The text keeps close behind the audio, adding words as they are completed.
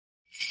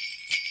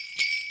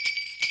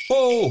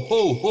Ho,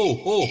 ho, ho,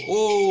 ho,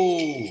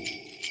 ho!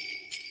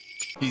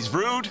 He's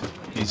rude,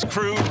 he's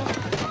crude,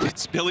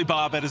 it's Billy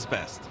Bob at his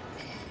best.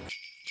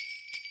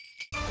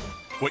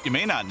 What you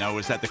may not know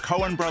is that the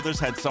Coen brothers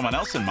had someone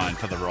else in mind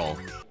for the role.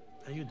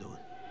 How you doing?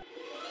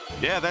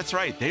 Yeah, that's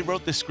right, they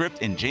wrote the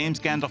script in James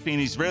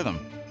Gandolfini's rhythm.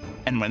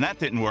 And when that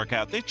didn't work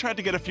out, they tried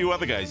to get a few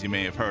other guys you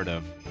may have heard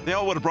of. They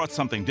all would have brought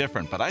something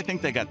different, but I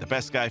think they got the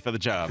best guy for the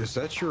job. Is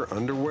that your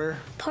underwear?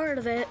 Part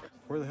of it.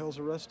 Where the hell's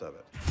the rest of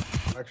it?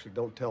 Actually,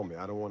 don't tell me.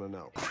 I don't want to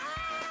know.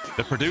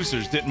 The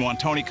producers didn't want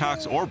Tony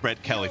Cox or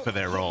Brett Kelly for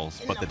their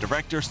roles, but the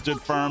director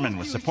stood firm and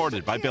was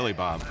supported by Billy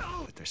Bob.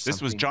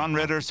 This was John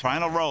Ritter's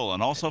final role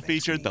and also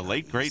featured the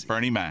late, great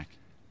Bernie Mac.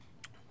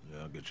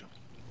 Yeah, I'll get you.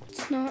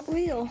 It's not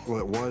real. Well,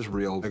 it was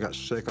real. I got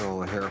sick and all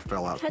the hair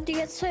fell out. How'd you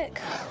get sick?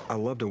 I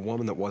loved a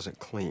woman that wasn't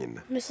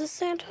clean. Mrs.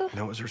 Santa?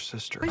 No, it was her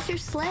sister. Where's your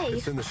sleigh?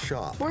 It's in the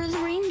shop. Where's the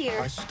reindeer?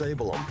 I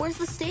stable them. Where's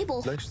the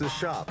stable? Next to the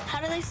shop. How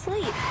do they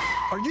sleep?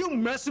 Are you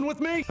messing with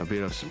me? I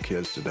beat up some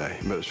kids today,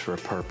 but it's for a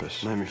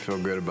purpose. Made me feel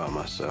good about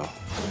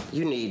myself.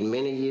 You need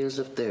many years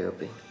of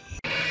therapy.